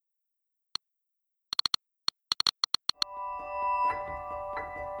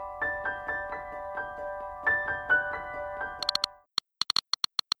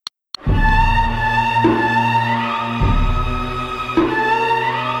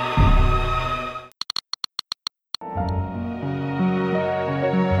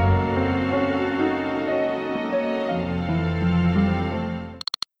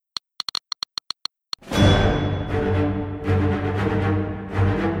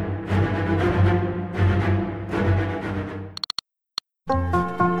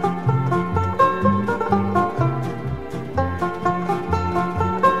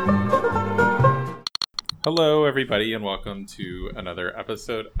everybody, and welcome to another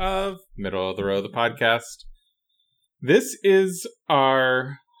episode of Middle of the Row, the podcast. This is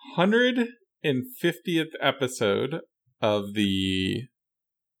our 150th episode of the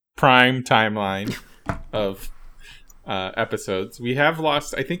prime timeline of episodes. We have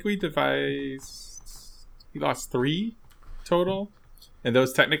lost, I think we lost 3 total. And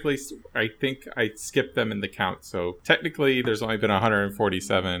those technically, I think I skipped them in the count. So technically, there's only been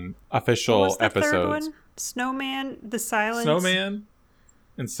 147 official what was the episodes. Third one? Snowman, The Silence. Snowman,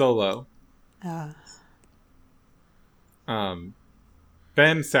 and Solo.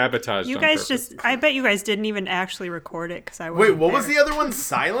 Ben sabotaged. You guys I bet you guys didn't even actually record it because I Wait, what was the other one?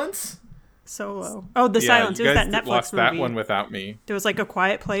 Silence? Solo. Oh, The Silence. It was that Netflix lost movie. That one without me. There was like A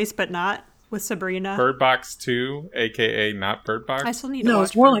Quiet Place, but not with Sabrina. Bird Box 2, aka not Bird Box. I still need to watch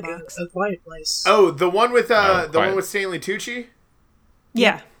it's more Bird like Box. a Quiet Place. Oh, the one with Quiet. Stanley Tucci?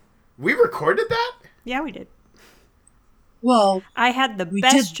 Yeah. We recorded that? Yeah, we did. Well, I had the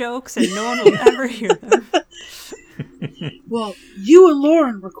best jokes and no one will ever hear them. well, you and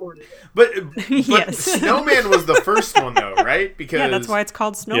Lauren recorded it. But Yes. Snowman was the first one, though, right? Because Yeah, that's why it's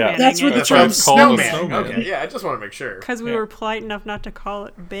called Snowman. That's where the That's why term it's called snowman. Snowman. Okay, yeah, I just want to make sure. Because we were polite enough not to call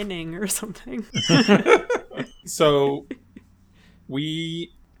it binning or something. So we've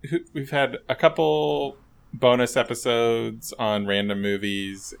had a couple bonus episodes on random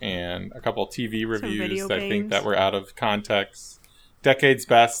movies and a couple TV reviews video that I think games. that were out of context. Decade's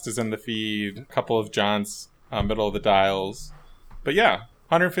Best is in the feed. A couple of John's Middle of the Dials. But yeah,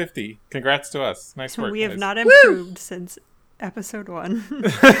 150. Congrats to us. Nice work. We have guys. not improved since episode 1.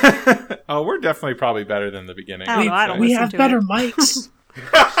 Oh, we're definitely probably better than the beginning. I don't know, I don't We listen have to better it. mics.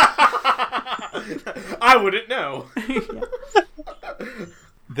 I wouldn't know.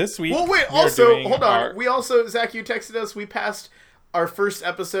 This week. Well, wait, we are also, doing hold on. our- We also, Zach, you texted us, we passed our first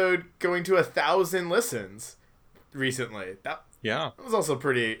episode going to 1,000 listens recently. That Yeah. was also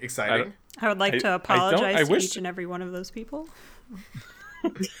pretty exciting. I would like I to don't- apologize I to wish- each and every one of those people.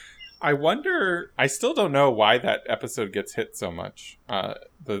 I wonder. I still don't know why that episode gets hit so much.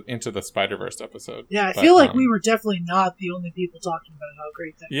 The Into the Spider-Verse episode. Yeah, I But, feel like we were definitely not the only people talking about how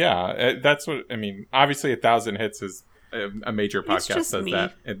great that Yeah, that's what I mean. Obviously, 1,000 hits is a major podcast just says me.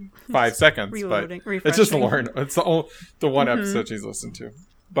 that in 5 seconds. Reloading, But it's just refreshing. Lauren. It's the one episode she's listened to.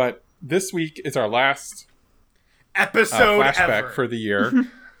 But this week is our last Episode flashback ever. for the year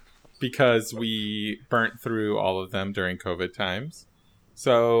because we burnt through all of them during COVID times.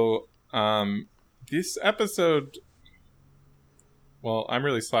 So this episode, well, I'm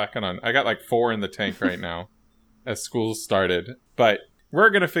really slacking on. I got like 4 in the tank right now as school started, but we're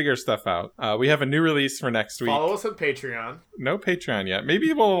gonna figure stuff out. We have a new release for next week. Follow us on Patreon. No Patreon yet.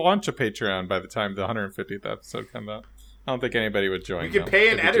 Maybe we'll launch a Patreon by the time the 150th episode comes out. I don't think anybody would join. We could though. pay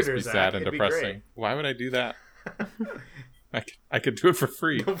an It would just editor, be Zach. sad and It'd be depressing. great. Why would I do that? I could do it for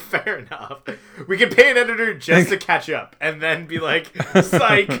free. Fair enough. We could pay an editor just to catch up and then be like,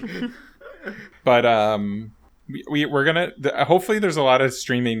 psych. But we're gonna hopefully there's a lot of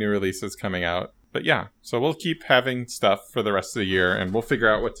streaming new releases coming out. But yeah, so we'll keep having stuff for the rest of the year, and we'll figure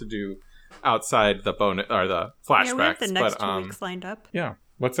out what to do outside the bonus or the flashbacks. Yeah, we have the next but, 2 weeks lined up. Yeah,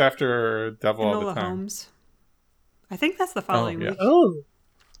 what's after Devil All Enola the Time? Holmes. I think that's the following yeah. week. Oh.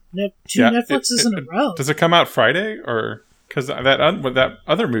 Two Netflixes in a row. Does it come out Friday or because that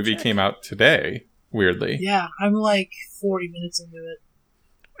other movie came out today? Weirdly, Yeah, I'm like 40 minutes into it.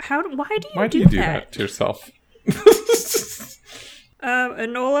 Why do you do that? to yourself?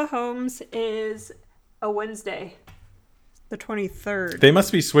 Enola Holmes is a Wednesday, the 23rd. They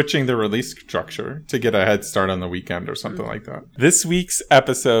must be switching the release structure to get a head start on the weekend or something like that. This week's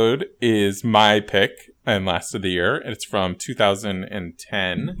episode is my pick and last of the year. It's from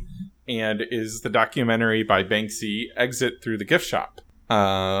 2010 and is the documentary by Banksy, Exit Through the Gift Shop.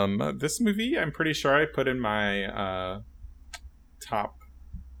 This movie, I'm pretty sure I put in my top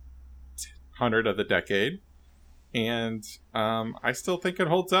 100 of the decade. And I still think it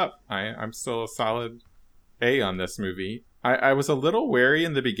holds up. I'm still a solid A on this movie. I was a little wary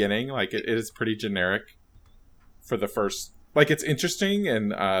in the beginning. Like, it is pretty generic for the first... Like, it's interesting,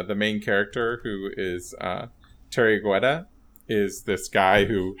 and the main character, who is Terry Guetta, is this guy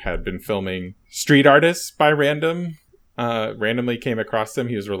who had been filming street artists by randomly came across him.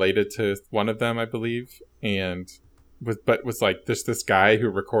 He was related to one of them, I believe, and... was like this guy who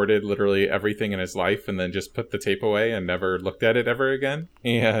recorded literally everything in his life and then just put the tape away and never looked at it ever again.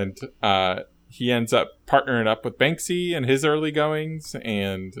 And he ends up partnering up with Banksy in his early goings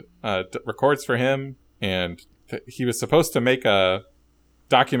and records for him. And he was supposed to make a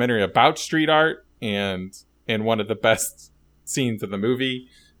documentary about street art, and in one of the best scenes of the movie,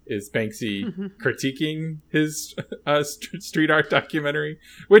 is Banksy critiquing his street art documentary,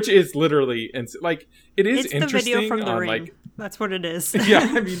 which is literally like it is It's interesting. the video from The on, Ring. like, That's what it is.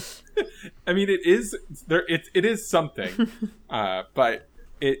 yeah, I mean, it is there. It is something, but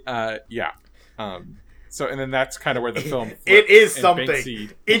it, yeah. So, and then that's kind of where the film. It is and something.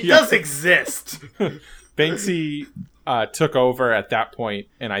 Banksy, It does exist. Banksy took over at that point,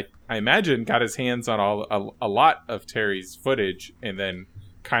 and I imagine got his hands on a lot of Terry's footage, and then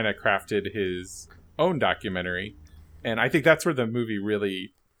kind of crafted his own documentary. And I think that's where the movie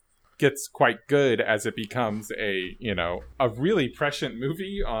really gets quite good, as it becomes a really prescient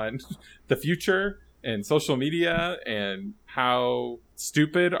movie on the future and social media and how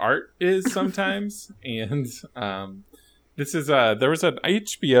stupid art is sometimes. And this is there was an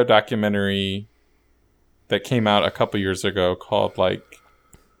HBO documentary that came out a couple years ago called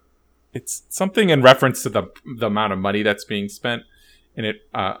it's something in reference to the amount of money that's being spent in it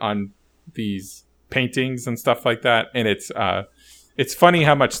on these paintings and stuff like that. And it's funny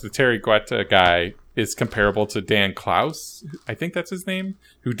how much the Terry Guetta guy is comparable to Dan Klaus, I think that's his name,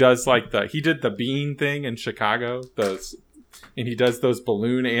 who does he did the bean thing in Chicago, and he does those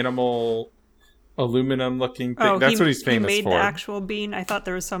balloon animal aluminum looking thing. That's what he's famous for. He made for. the actual bean. I thought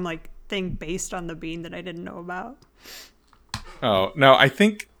there was some thing based on the bean that I didn't know about. Oh, no,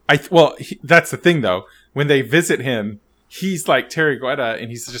 that's the thing though. When they visit him, he's like Terry Guetta,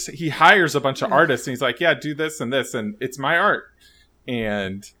 and he hires a bunch of artists, and he's like, yeah, do this, and it's my art.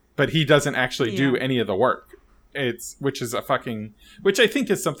 But he doesn't actually do any of the work. Which I think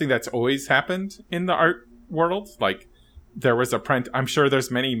is something that's always happened in the art world. Like, there was I'm sure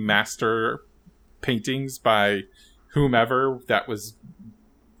there's many master paintings by whomever that was,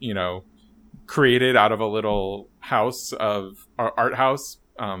 created out of a little art house,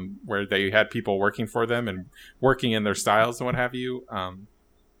 where they had people working for them and working in their styles and what have you.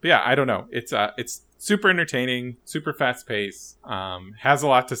 But yeah, I don't know. It's super entertaining, super fast paced, has a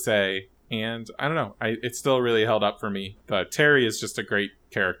lot to say, and I don't know. It's still really held up for me. But Terry is just a great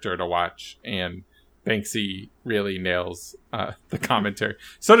character to watch, and Banksy really nails the commentary.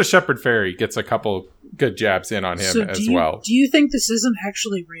 So does Shepard Fairey, gets a couple good jabs in on him well. Do you think this isn't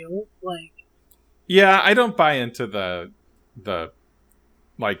actually real? Yeah, I don't buy into the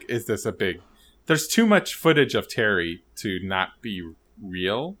is this a big... There's too much footage of Terry to not be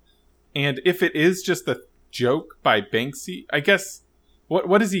real. And if it is just a joke by Banksy, I guess,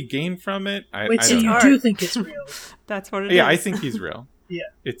 what does he gain from it? So you do think it's real? That's what it is. Yeah, I think he's real. Yeah.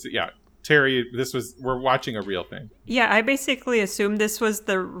 Terry, we're watching a real thing. Yeah, I basically assumed this was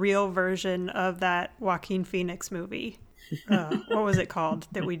the real version of that Joaquin Phoenix movie. What was it called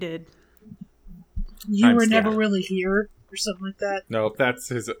that we did? You Were Never Really Here, or something like that? No, that's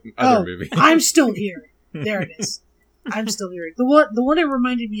his other movie. I'm Still Here. There it is. I'm Still Here. The one it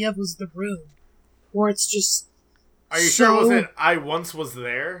reminded me of was The Room, where it's just... Are you sure it wasn't I Once Was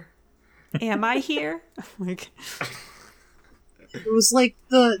There? Am I here? It was like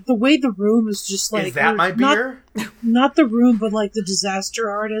the way The Room is just like... Is that my beer? Not The Room, but the Disaster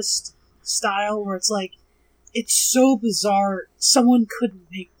Artist style, where it's it's so bizarre, someone couldn't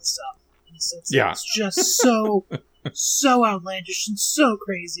make this up. It's just so outlandish and so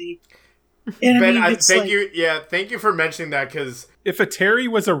crazy. And Ben, thank you for mentioning that, because if a Terry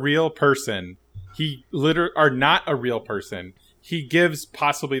was a real person, he or not a real person, he gives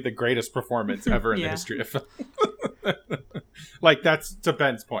possibly the greatest performance ever in the history of film. That's to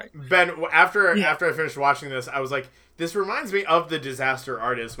Ben's point. Ben, after I finished watching this, I was like, this reminds me of The Disaster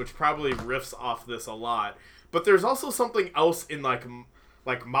Artist, which probably riffs off this a lot. But there's also something else in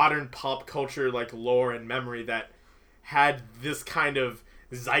modern pop culture, lore and memory, that had this kind of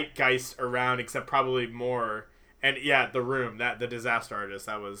zeitgeist around, except probably more. And The Room, the Disaster Artist,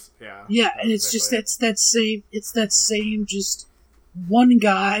 that was and it's just that same just one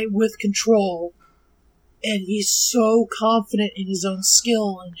guy with control, and he's so confident in his own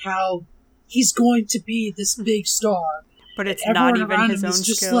skill and how he's going to be this big star, but it's not even his own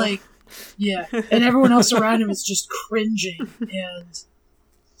skill. And everyone else around him is just cringing, and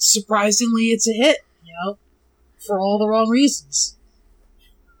surprisingly it's a hit, for all the wrong reasons.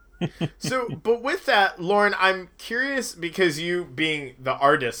 So, but with that, Lauren, I'm curious, because you being the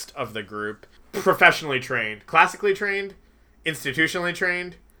artist of the group, professionally trained, classically trained, institutionally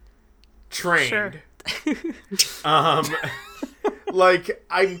trained. Sure.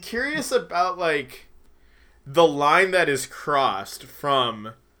 I'm curious about the line that is crossed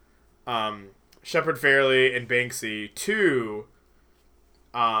from Shepard Fairey and Banksy to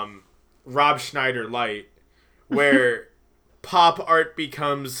Rob Schneider Light, where pop art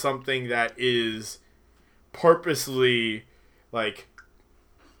becomes something that is purposely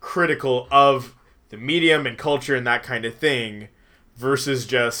critical of the medium and culture and that kind of thing, versus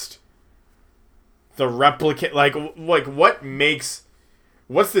just the replicate. Like what's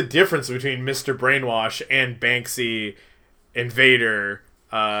the difference between Mr. Brainwash and Banksy and Vader?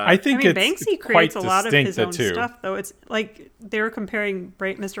 I think Banksy creates a lot of his own too. stuff, though. It's like they were comparing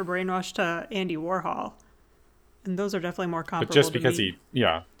Mr. Brainwash to Andy Warhol, and those are definitely more comparable. But just because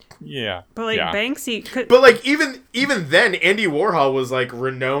But like Banksy could. But like even then, Andy Warhol was like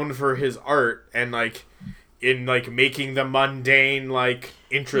renowned for his art and like in like making the mundane like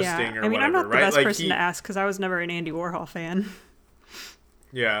interesting or whatever. I'm not the right? best like, person to ask because I was never an Andy Warhol fan.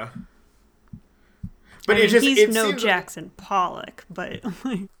 Yeah. But he's no Jackson Pollock, but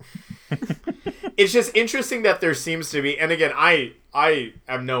it's just interesting that there seems to be, and again, I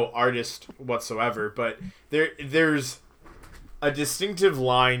am no artist whatsoever, but there's a distinctive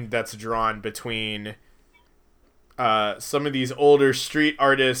line that's drawn between some of these older street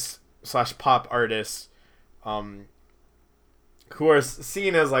artists / pop artists who are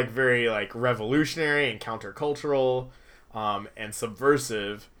seen as like very like revolutionary and countercultural and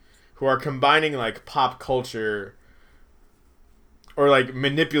subversive, who are combining like pop culture or like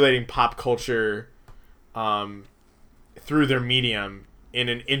manipulating pop culture through their medium in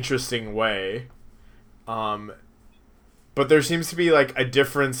an interesting way. But there seems to be like a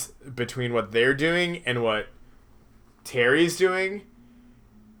difference between what they're doing and what Terry's doing.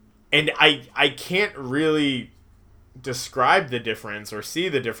 And I can't really describe the difference or see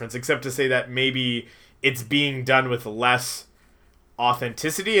the difference except to say that maybe it's being done with less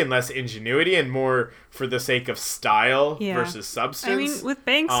authenticity and less ingenuity and more for the sake of style versus substance. I mean, with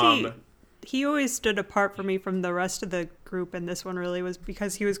Banksy, he always stood apart for me from the rest of the group, and this one really was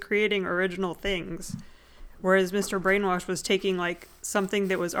because he was creating original things. Whereas Mr. Brainwash was taking like something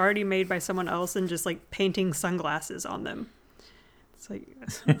that was already made by someone else and just like painting sunglasses on them. It's like,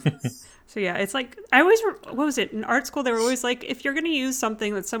 so yeah, it's like, I always, what was it? In art school, they were always like, if you're going to use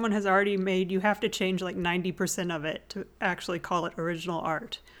something that someone has already made, you have to change like 90% of it to actually call it original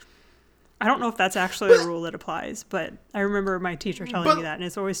art. I don't know if that's actually a rule that applies, but I remember my teacher telling me that, and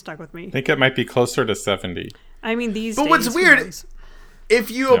it's always stuck with me. I think it might be closer to 70. I mean, these But days, what's weird, if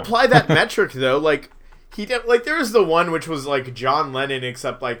you apply that metric though, like, he did, like, there was the one which was like John Lennon,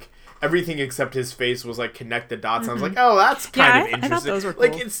 except like everything except his face was like connect the dots. And I was like, oh, that's kind of interesting. I thought those were cool.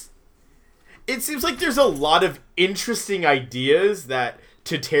 Like, it seems like there's a lot of interesting ideas that,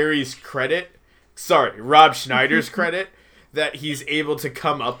 to Terry's credit, Rob Schneider's credit, that he's able to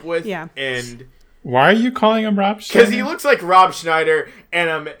come up with. Yeah. And why are you calling him Rob Schneider? because he looks like Rob Schneider, and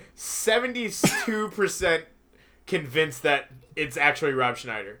I'm 72% convinced that it's actually Rob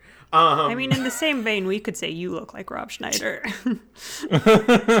Schneider. I mean, in the same vein, we could say you look like Rob Schneider.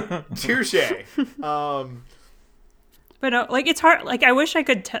 Touche. But no, like, it's hard. Like, I wish I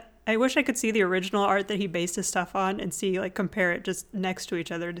could see the original art that he based his stuff on and see, like, compare it just next to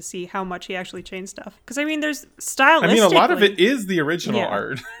each other to see how much he actually changed stuff. Because I mean, there's stylistically. I mean, a lot of it is the original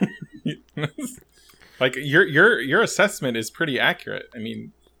art. Like, your assessment is pretty accurate. I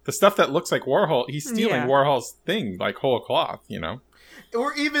mean, the stuff that looks like Warhol, he's stealing Warhol's thing, like whole cloth, you know.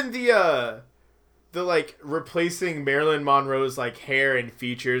 Or even the like replacing Marilyn Monroe's like hair and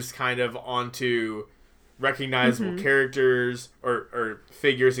features kind of onto recognizable characters or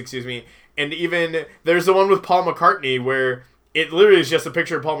figures, excuse me. And even there's the one with Paul McCartney where it literally is just a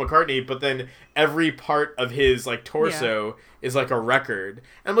picture of Paul McCartney, but then every part of his like torso is like a record.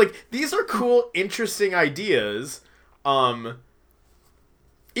 And I'm like, these are cool, interesting ideas.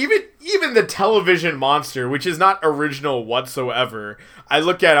 Even the television monster, which is not original whatsoever, I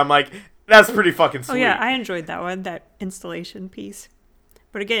look at it, I'm like, that's pretty fucking sweet. Oh yeah, I enjoyed that one, that installation piece.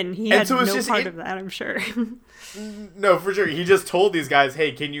 But again, he had no part of that, I'm sure. No, for sure. He just told these guys,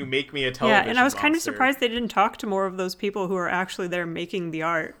 hey, can you make me a television Yeah, and I was kind of monster? surprised they didn't talk to more of those people who are actually there making the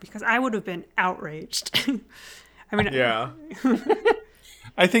art, because I would have been outraged. I mean, yeah.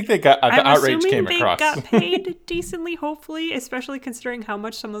 I think they got the outrage came across. They got paid decently, hopefully, especially considering how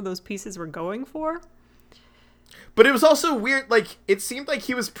much some of those pieces were going for. But it was also weird, like, it seemed like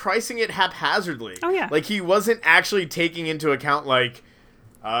he was pricing it haphazardly. Oh, yeah. Like, he wasn't actually taking into account, like,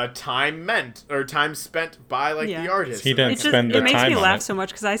 time spent by, like, the artist. He didn't spend the time on it. It makes me laugh so much,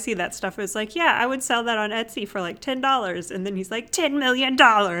 because I see that stuff. It's like, yeah, I would sell that on Etsy for, like, $10. And then he's like, $10 million,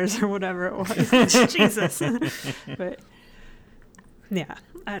 or whatever it was. Jesus. But, yeah,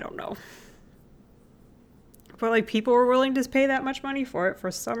 I don't know. But, like, people were willing to pay that much money for it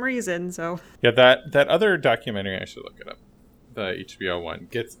for some reason, so. Yeah, that other documentary, I should look it up, the HBO one,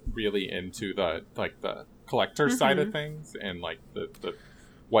 gets really into the collector side of things and, like, the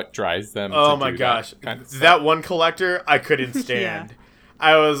what drives them Oh to my do gosh. that kind of stuff. That one collector, I couldn't stand.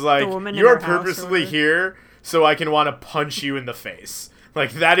 I was like, The woman in you're her house or purposely whatever. here so I can want to punch you in the face.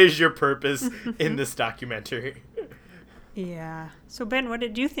 Like, that is your purpose in this documentary. Yeah. So Ben, what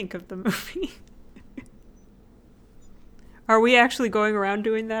did you think of the movie? Are we actually going around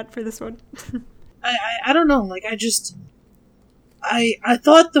doing that for this one? I don't know. Like, I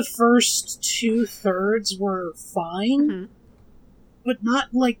thought the first 2/3 were fine, Mhm. but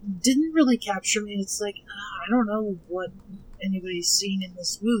not, like, didn't really capture me. It's like, I don't know what anybody's seen in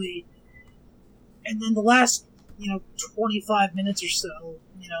this movie. And then the last, 25 minutes or so,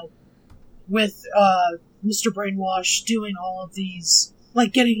 with, Mr. Brainwash doing all of these,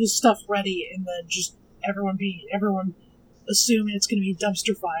 like, getting his stuff ready, and then just everyone assuming it's going to be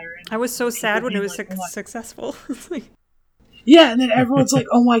dumpster fire. And I was so sad when it being was like, "Oh my-" successful. It's like, Yeah, and then everyone's like,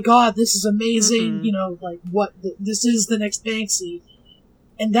 "Oh my god, this is amazing!" Mhm. Like what? This is the next Banksy,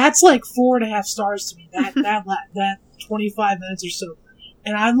 and that's like 4.5 stars to me. That 25 minutes or so,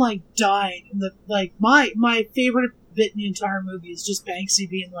 and I'm like dying. And my favorite bit in the entire movie is just Banksy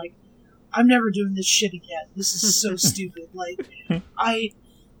being like, "I'm never doing this shit again. This is so stupid. Like,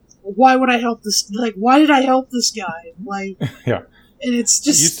 why would I help this? Like, why did I help this guy? Like, Yeah. And it's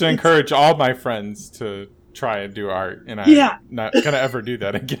just I used to encourage all my friends to try and do art, and I'm Yeah. not gonna ever do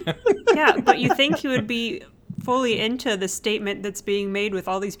that again. yeah, but you think he would be fully into the statement that's being made with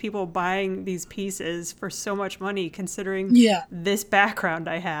all these people buying these pieces for so much money, considering Yeah. this background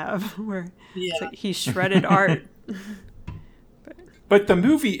I have, where Yeah. it's like he shredded art. But the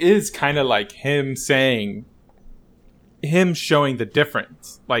movie is kind of like him showing the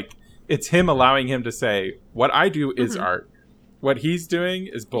difference. Like, it's him allowing him to say, what I do is art. What he's doing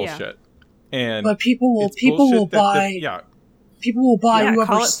is bullshit. And But people will it's bullshit that buy yeah. people will buy Yeah, call it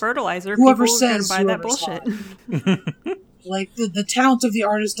whoever's fertilizer. whoever People are gonna says buy that whoever's bullshit. like the talent of the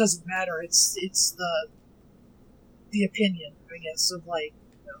artist doesn't matter. It's the opinion, I guess, of like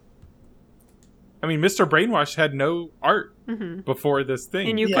I mean, Mr. Brainwash had no art Mhm. before this thing.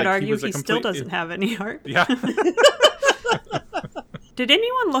 And you Yeah. could Like, argue was a he still complete- doesn't have any art. Yeah. Did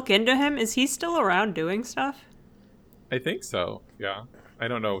anyone look into him? Is he still around doing stuff? I think so. Yeah. I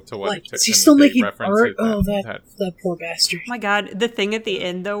don't know to what like is he extent still they making reference art? it Oh, that- that poor bastard. Oh my god, the thing at the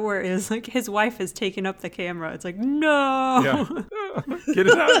end though where it was like his wife is taking up the camera. It's like, no. Yeah. Get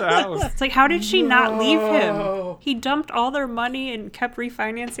it out of the house. It's like, how did she not leave him? No. He dumped all their money and kept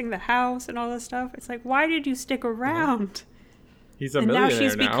refinancing the house and all this stuff. It's like, why did you stick around? He's a And now millionaire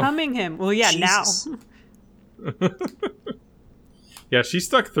she's becoming him. Well, yeah, Jesus. now. Yeah, she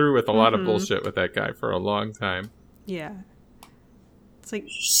stuck through with a lot Mm-hmm. of bullshit with that guy for a long time. Yeah. It's like,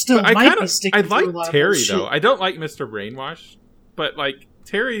 Still But might be sticking I through a like lot of Terry bullshit. though. I don't like Mr. Brainwash, but like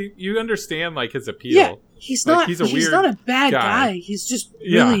Terry, you understand like his appeal. Yeah, he's Like, not. he's a He's weird not a bad guy. guy. He's just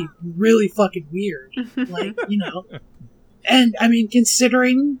Yeah. really, really fucking weird. Like and I mean,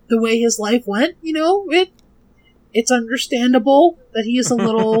 considering the way his life went, it's understandable that he is a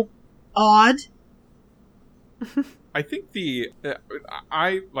little odd. I think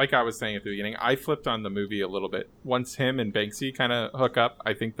I was saying at the beginning, I flipped on the movie a little bit. Once him and Banksy kind of hook up,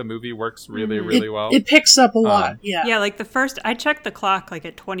 I think the movie works really, really well. It picks up a lot. Yeah. yeah, like I checked the clock like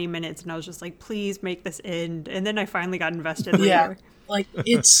at 20 minutes and I was just like, please make this end. And then I finally got invested Yeah. later. Like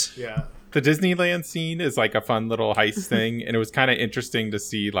it's Yeah. The Disneyland scene is like a fun little heist thing, and it was kind of interesting to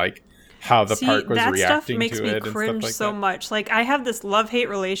see like how the park was that stuff reacting makes to me it and cringe stuff like so that. much. Like I have this love-hate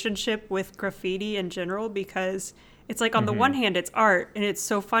relationship with graffiti in general because it's like on the one hand it's art and it's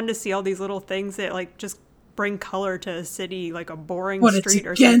so fun to see all these little things that like just bring color to a city, like a boring But it's street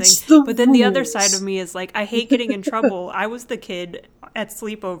or against something. the But then the other rules. side of me is like, I hate getting in trouble. I was the kid at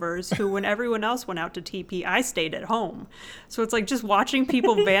sleepovers who, when everyone else went out to TP, I stayed at home. So it's like just watching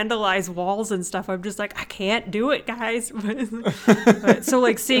people vandalize walls and stuff. I'm just like, I can't do it, guys. So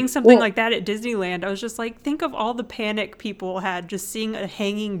like seeing something like that at Disneyland, I was just like, think of all the panic people had just seeing a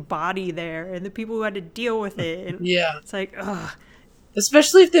hanging body there and the people who had to deal with it. And yeah. it's like, ugh.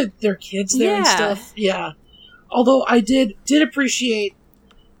 Especially if they're kids there and Yeah. stuff. Yeah. Although I did appreciate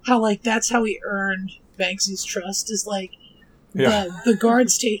how like that's how he earned Banksy's trust is like Yeah. the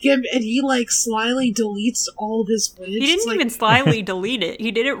guards take him and he like slyly deletes all of his footage. He It's didn't like, even slyly delete it.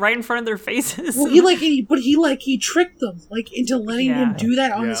 He did it right in front of their faces. Well, he tricked them like into letting Yeah. him do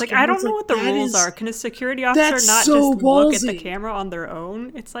that on Yeah. his Like, camera. I don't It's know what the that rules is- are. Can a security officer that's not so just look at the ballsy. camera on their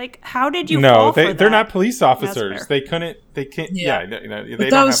own? It's like, how did you No, fall for they're that? not police officers. fair. They couldn't. They can't. Yeah. Yeah, they But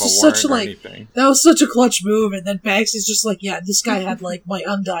don't was have a just warrant such or like anything. that was such a clutch move, and then Banksy's just like, yeah, this guy had like my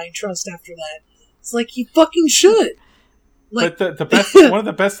undying trust after that. It's like he fucking should. Like, But the best one of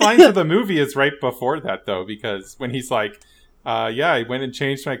the best lines of the movie is right before that though, because when he's like, Yeah, I went and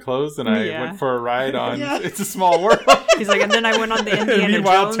changed my clothes and I Yeah. went for a ride on Yeah. It's a Small World. He's like, and then I went on the Indiana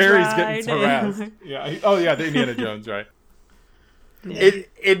Meanwhile, Jones Terry's ride. getting harassed. Yeah. Oh, yeah, the Indiana Jones, right.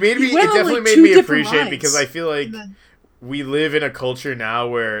 It made me. He went It on, definitely like, made 2 me different appreciate rides. because I feel like And then- we live in a culture now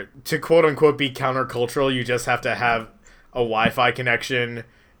where to quote unquote be countercultural, you just have to have a Wi-Fi connection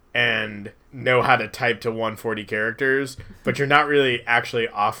and know how to type to 140 characters, but you're not really actually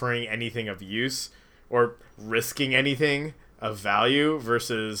offering anything of use or risking anything of value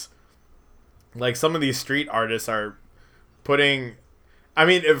versus like some of these street artists are putting. I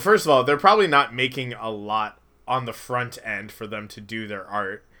mean, first of all, they're probably not making a lot on the front end for them to do their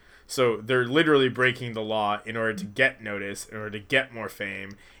art. So they're literally breaking the law in order to get notice, in order to get more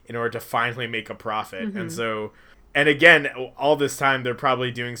fame, in order to finally make a profit. Mm-hmm. And so, and again, all this time they're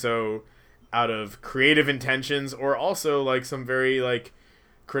probably doing so out of creative intentions or also like some very like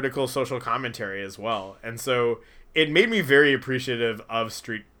critical social commentary as well. And so it made me very appreciative of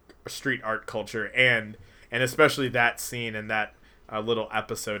street art culture and especially that scene and that little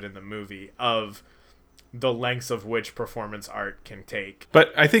episode in the movie of the lengths of which performance art can take.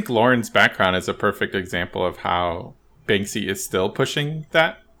 But I think Lauren's background is a perfect example of how Banksy is still pushing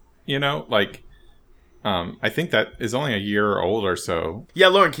that, you know, like, I think that is only a year old or so. Yeah,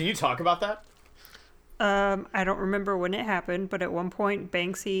 Lauren, can you talk about that? I don't remember when it happened, but at one point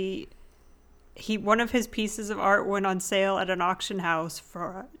Banksy, one of his pieces of art went on sale at an auction house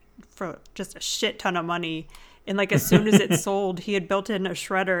for just a shit ton of money. And like as soon as it sold, he had built in a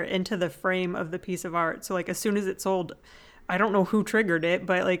shredder into the frame of the piece of art. So like as soon as it sold, I don't know who triggered it,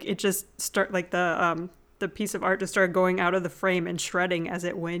 but like it just the piece of art just started going out of the frame and shredding as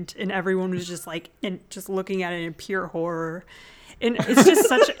it went, and everyone was just like just looking at it in pure horror. And it's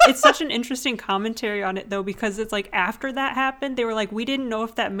just such an interesting commentary on it though, because it's like after that happened, they were like, we didn't know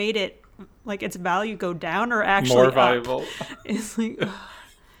if that made it like its value go down or actually More up. valuable. It's like, ugh.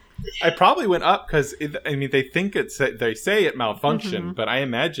 I probably went up because they think they say it malfunctioned, but I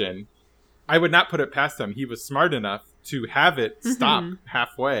imagine I would not put it past him. He was smart enough to have it stop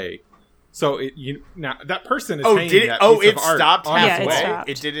halfway. So now that person is hanging did it? that Oh, piece it of art stopped on Yeah, his it way. stopped.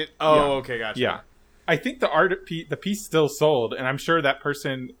 It didn't. Oh, Yeah. okay, gotcha. Yeah, I think the piece still sold, and I'm sure that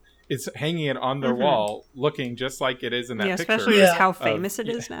person is hanging it on their wall, looking just like it is in that yeah, picture. especially Yeah. with how famous it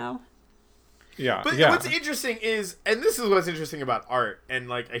is now. Yeah, But yeah. what's interesting is, and this is what's interesting about art and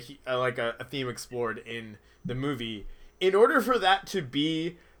like a theme explored in the movie. In order for that to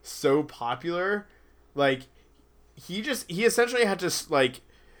be so popular, like he essentially had to like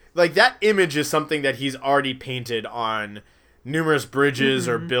that image is something that he's already painted on numerous bridges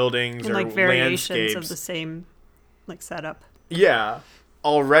or buildings And or like variations landscapes. of the same like setup. Yeah,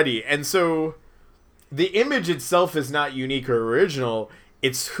 already. And so the image itself is not unique or original.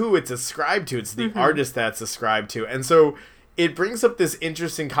 It's who it's ascribed to. It's the artist that's ascribed to. And so it brings up this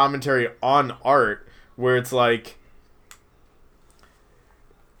interesting commentary on art where it's like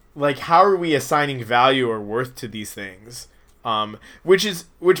how are we assigning value or worth to these things?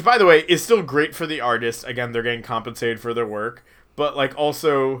 Which by the way is still great for the artist. Again, they're getting compensated for their work, but like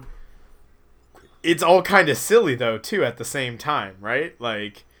also it's all kind of silly though too at the same time, right?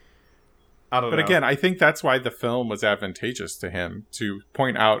 Like I don't know. But again, I think that's why the film was advantageous to him to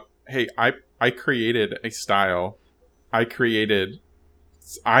point out, hey, I created a style. I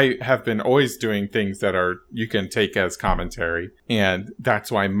have been always doing things that you can take as commentary. And that's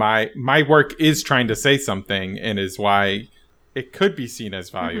why my work is trying to say something and is why it could be seen as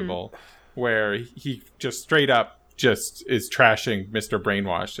valuable. Where he just straight up just is trashing Mr.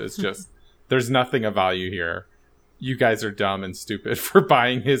 Brainwash. It's just, there's nothing of value here. You guys are dumb and stupid for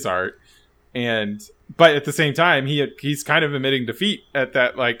buying his art. But at the same time, he's kind of admitting defeat at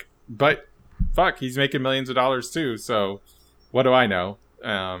that, like, but fuck, he's making millions of dollars too. So what do I know?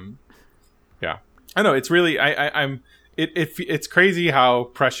 Yeah, I know it's really, it's crazy how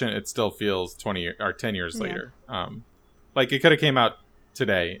prescient it still feels 20 or 10 years later. Like it could have came out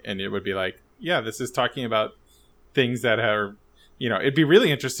today and it would be like, yeah, this is talking about things that are, it'd be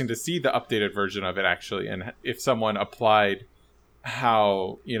really interesting to see the updated version of it actually. And if someone applied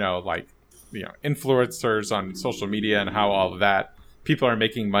how, influencers on social media and how all of that people are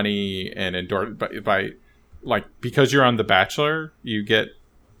making money and endorsed by like, because you're on The Bachelor, you get,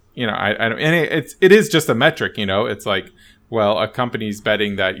 I don't, and it is just a metric, it's like, well, a company's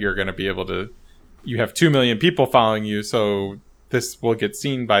betting that you're going to be able to, you have 2 million people following you. So this will get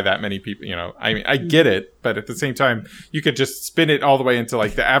seen by that many people, I mean, I get it, but at the same time, you could just spin it all the way into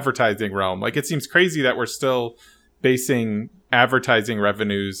like the advertising realm. Like it seems crazy that we're still basing advertising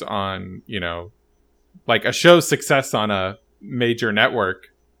revenues on, like a show's success on a major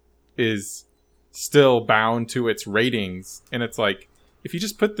network is still bound to its ratings. And it's like, if you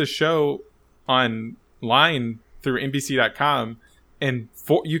just put the show online through NBC.com, and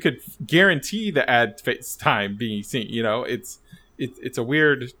you could guarantee the ad time being seen. It's a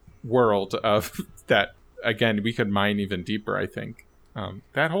weird world of that. Again, we could mine even deeper. I think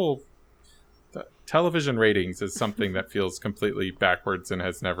that whole television ratings is something that feels completely backwards and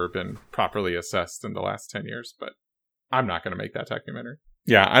has never been properly assessed in the last 10 years. But I'm not going to make that documentary.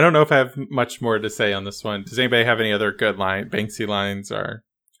 Yeah, I don't know if I have much more to say on this one. Does anybody have any other good Banksy lines?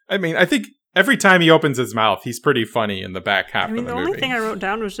 I think every time he opens his mouth, he's pretty funny in the back half of the movie. The only thing I wrote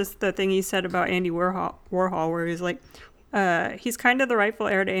down was just the thing he said about Andy Warhol, where he's like, he's kind of the rightful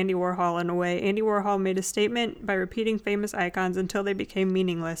heir to Andy Warhol in a way. Andy Warhol made a statement by repeating famous icons until they became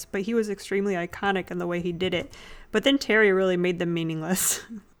meaningless, but he was extremely iconic in the way he did it. But then Terry really made them meaningless.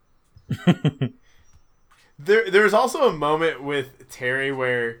 There's also a moment with Terry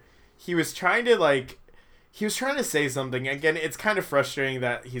where he was trying to say something. Again, it's kind of frustrating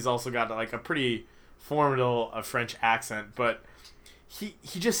that he's also got like a pretty formidable French accent, but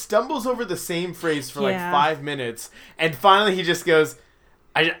he just stumbles over the same phrase for like 5 minutes, and finally he just goes,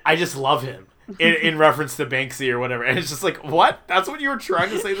 I just love him, in reference to Banksy or whatever. And it's just like, what? That's what you were trying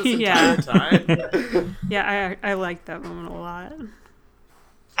to say this entire time? Yeah, I like that moment a lot.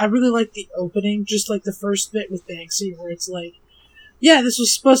 I really like the opening, just like the first bit with Banksy, where it's like, yeah, this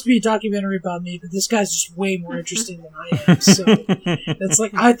was supposed to be a documentary about me, but this guy's just way more interesting than I am. So it's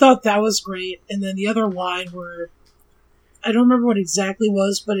like, I thought that was great. And then the other line where, I don't remember what exactly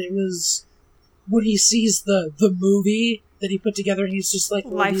was, but it was when he sees the movie that he put together, and he's just like,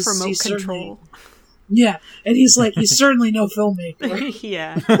 well, Life Remote Control. Yeah, and he's like, he's certainly no filmmaker.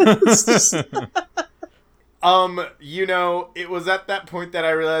 Yeah. It's just, it was at that point that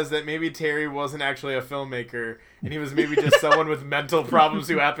I realized that maybe Terry wasn't actually a filmmaker, and he was maybe just someone with mental problems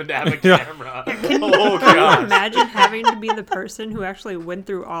who happened to have a camera. Can you imagine having to be the person who actually went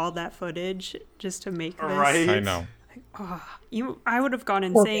through all that footage just to make this? Right. I know. I would have gone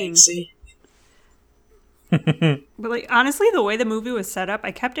poor insane. Banksy. But honestly, the way the movie was set up,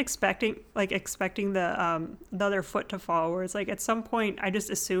 I kept expecting the other foot to fall. Where it's like at some point, I just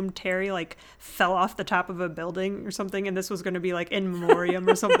assumed Terry fell off the top of a building or something, and this was going to be in memoriam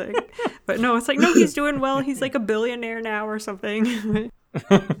or something. But no, it's no, he's doing well. He's a billionaire now or something.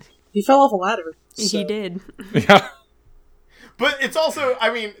 He fell off a ladder. So. He did. Yeah. But it's also,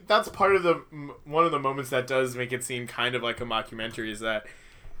 that's part of one of the moments that does make it seem kind of like a mockumentary, is that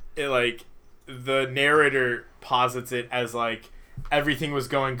it the narrator posits it as everything was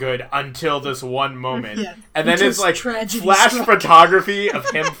going good until this one moment. Yeah. And then it's flash photography of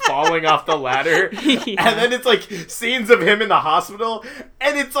him falling off the ladder. Yeah. And then it's scenes of him in the hospital,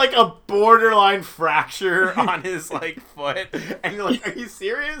 and it's a borderline fracture on his foot. And you're like, are you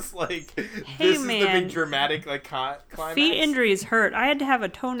serious? This is the big dramatic climax. Feet injuries hurt. I had to have a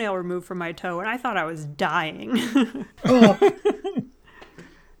toenail removed from my toe, and I thought I was dying.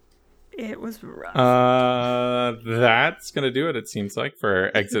 It was rough. That's gonna do it. It seems like for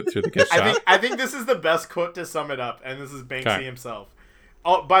exit through the gift shop. I think this is the best quote to sum it up, and this is Banksy himself.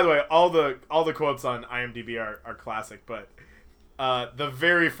 By the way, all the quotes on IMDb are classic, but the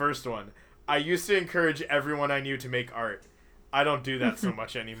very first one: I used to encourage everyone I knew to make art. I don't do that so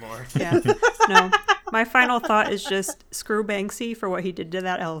much anymore. Yeah, no. My final thought is just screw Banksy for what he did to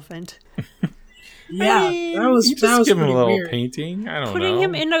that elephant. Yeah, that was give him a little weird. Painting. I don't know. Putting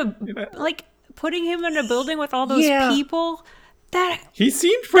him in a building with all those people. That he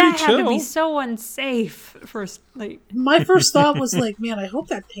seemed pretty chill. That had to be so unsafe. My first thought was man, I hope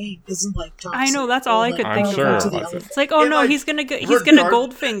that paint isn't toxic. I know, that's all I could think sure about. It's oh no, he's gonna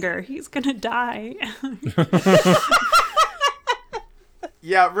Goldfinger. He's gonna die.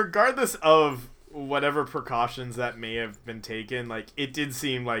 Yeah, regardless of whatever precautions that may have been taken, it did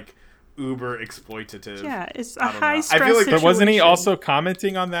seem uber exploitative. Yeah, it's a high stress situation. But wasn't he also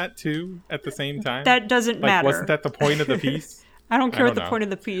commenting on that too at the same time? That doesn't matter. Wasn't that the point of the piece? I don't care what the point of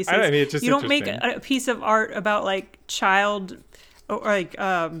the piece is. It's just you don't make a piece of art about child or I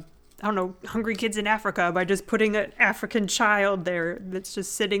don't know, hungry kids in Africa by just putting an African child there that's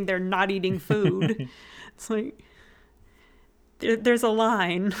just sitting there not eating food. It's there's a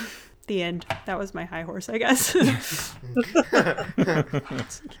line. The end. That was my high horse, I guess.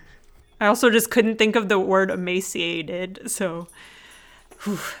 I also just couldn't think of the word emaciated, so.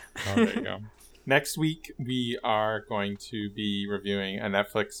 There you go. Next week, we are going to be reviewing a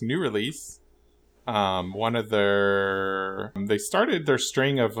Netflix new release. They started their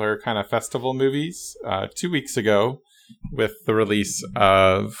string of their kind of festival movies 2 weeks ago with the release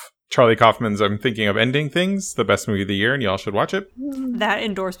of Charlie Kaufman's I'm Thinking of Ending Things, the best movie of the year, and y'all should watch it. That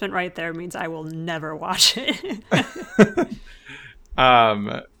endorsement right there means I will never watch it.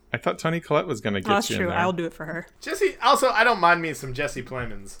 I thought Toni Collette was going to get you in there. That's true. I'll do it for her. Jesse, also, I don't mind me some Jesse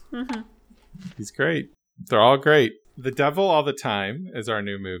Plemons. Mm-hmm. He's great. They're all great. The Devil All the Time is our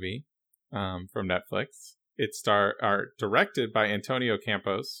new movie from Netflix. It's directed by Antonio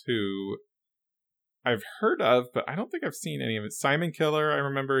Campos, who I've heard of, but I don't think I've seen any of it. Simon Killer, I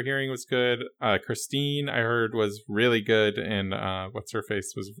remember hearing was good. Christine, I heard was really good, and what's her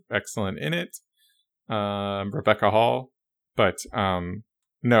face was excellent in it. Rebecca Hall, but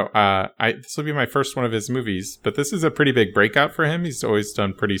this will be my first one of his movies. But this is a pretty big breakout for him. He's always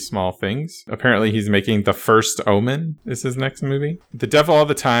done pretty small things. Apparently, he's making The First Omen. Is his next movie? The Devil All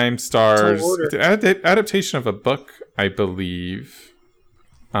the Time stars adaptation of a book, I believe.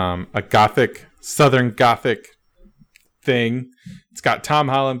 A Southern Gothic thing. It's got Tom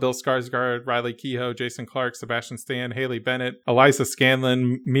Holland, Bill Skarsgård, Riley Keough, Jason Clarke, Sebastian Stan, Haley Bennett, Eliza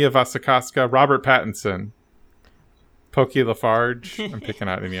Scanlon, Mia Wasikowska, Robert Pattinson, Pokey Lafarge. I'm picking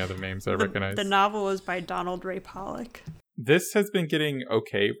out any other names I recognize. The novel is by Donald Ray Pollock. This has been getting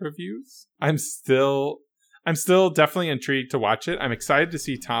okay reviews. I'm still definitely intrigued to watch it. I'm excited to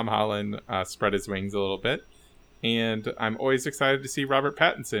see Tom Holland spread his wings a little bit. And I'm always excited to see Robert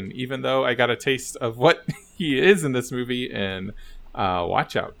Pattinson, even though I got a taste of what he is in this movie in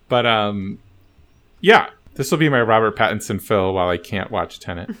Watch Out. But yeah, this will be my Robert Pattinson fill while I can't watch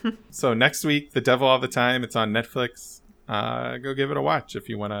Tenet. So next week, The Devil All the Time. It's on Netflix. Go give it a watch if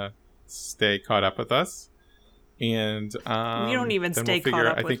you want to stay caught up with us. And we don't even stay caught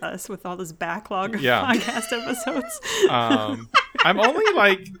up with us with all this backlog of podcast episodes. I'm only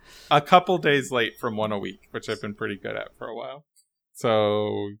like a couple days late from one a week, which I've been pretty good at for a while.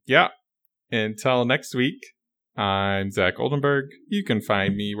 So yeah, until next week, I'm Zach Oldenburg. You can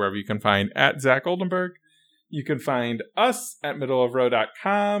find me wherever you can find at Zach Oldenburg. You can find us at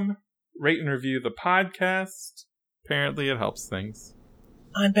middleofrow.com. Rate and review the podcast. Apparently it helps things.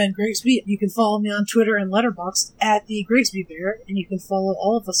 I'm Ben Grigsby. You can follow me on Twitter and Letterboxd at the Grigsby Bear, and you can follow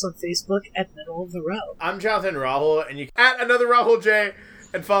all of us on Facebook at Middle of the Row. I'm Jonathan Rahul, and you can at another Rahul J,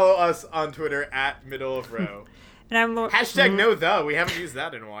 and follow us on Twitter at Middle of Row. And I'm Hashtag no though. We haven't used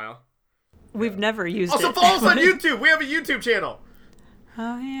that in a while. We've never used it. Also follow us on YouTube. We have a YouTube channel.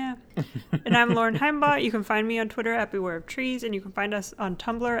 Oh, yeah. And I'm Lauren Heimbach. You can find me on Twitter at Beware of Trees, and you can find us on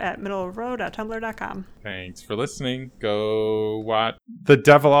Tumblr at middleofrow.tumblr.com. Thanks for listening. Go watch The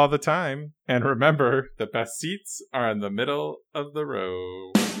Devil All the Time. And remember, the best seats are in the middle of the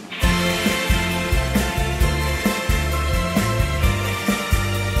row.